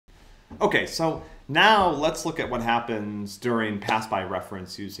Okay, so now let's look at what happens during pass-by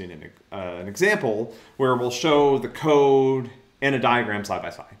reference using an example where we'll show the code and a diagram side by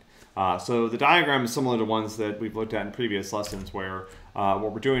side. So the diagram is similar to ones that we've looked at in previous lessons where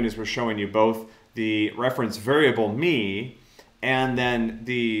what we're doing is we're showing you both the reference variable me and then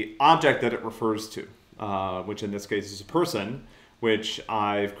the object that it refers to, which in this case is a person, which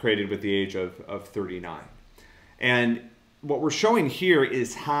I've created with the age of 39. And what we're showing here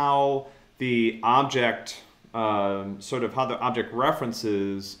is how the object, sort of how the object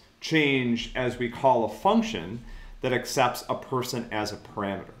references change as we call a function that accepts a person as a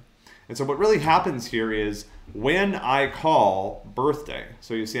parameter. And so what really happens here is when I call birthday,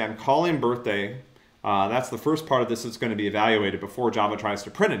 so you see I'm calling birthday, that's the first part of this that's going to be evaluated before Java tries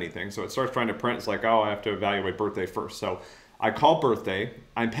to print anything. So it starts trying to print, it's like, oh, I have to evaluate birthday first. So I call birthday,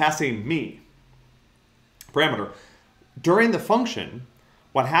 I'm passing me, parameter. During the function,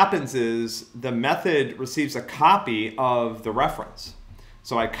 what happens is the method receives a copy of the reference.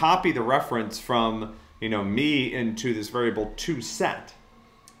 So I copy the reference from me into this variable toSet.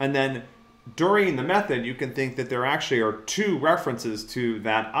 And then during the method, you can think that there actually are two references to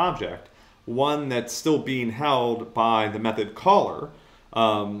that object. One that's still being held by the method caller,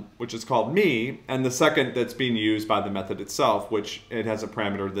 which is called me, and the second that's being used by the method itself, which it has a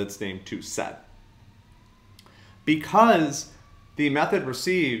parameter that's named toSet. Because the method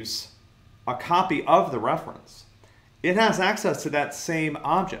receives a copy of the reference, it has access to that same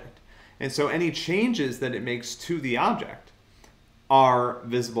object. And so any changes that it makes to the object are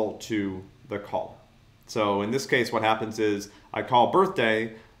visible to the caller. So in this case, what happens is I call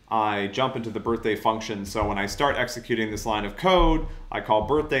birthday, I jump into the birthday function. So when I start executing this line of code, I call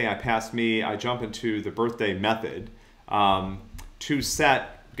birthday, I pass me, I jump into the birthday method. toSet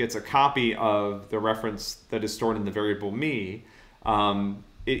gets a copy of the reference that is stored in the variable me.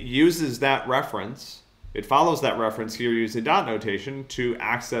 It uses that reference, it follows that reference here using dot notation to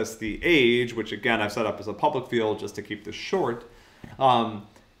access the age, which again I've set up as a public field just to keep this short, and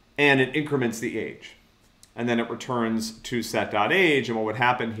it increments the age. And then it returns toSet.age, and what would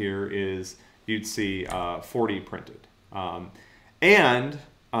happen here is you'd see 40 printed. What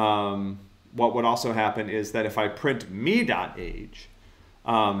would also happen is that if I print me.age,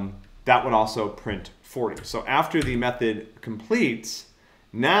 that would also print 40. So after the method completes,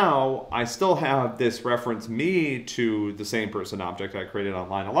 now I still have this reference me to the same person object I created on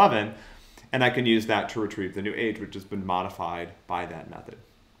line 11, and I can use that to retrieve the new age, which has been modified by that method.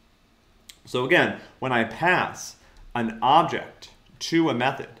 So again, when I pass an object to a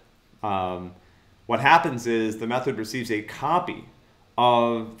method, what happens is the method receives a copy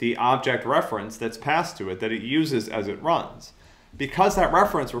of the object reference that's passed to it that it uses as it runs. Because that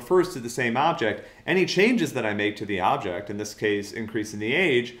reference refers to the same object, any changes that I make to the object, in this case increasing the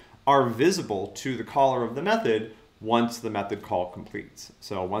age, are visible to the caller of the method once the method call completes.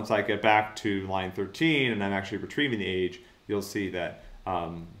 So once I get back to line 13 and I'm actually retrieving the age, you'll see that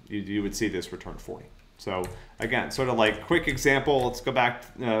you would see this return 40. So again, sort of like quick example, let's go back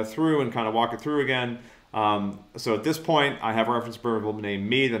through and kind of walk it through again. So at this point, I have a reference variable named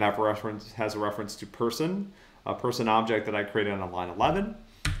me that has a reference to person, a person object that I created on line 11.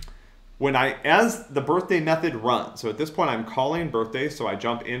 As the birthday method runs, so at this point I'm calling birthday, so I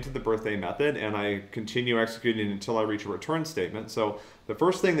jump into the birthday method and I continue executing until I reach a return statement. So the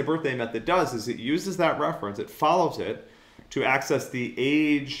first thing the birthday method does is it uses that reference, it follows it to access the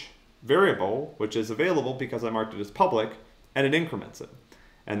age variable, which is available because I marked it as public, and it increments it.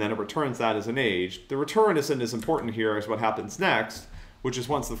 And then it returns that as an age. The return isn't as important here as what happens next, which is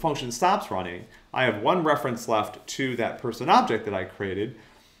once the function stops running, I have one reference left to that person object that I created,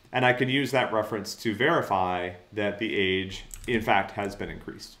 and I can use that reference to verify that the age, in fact, has been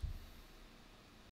increased.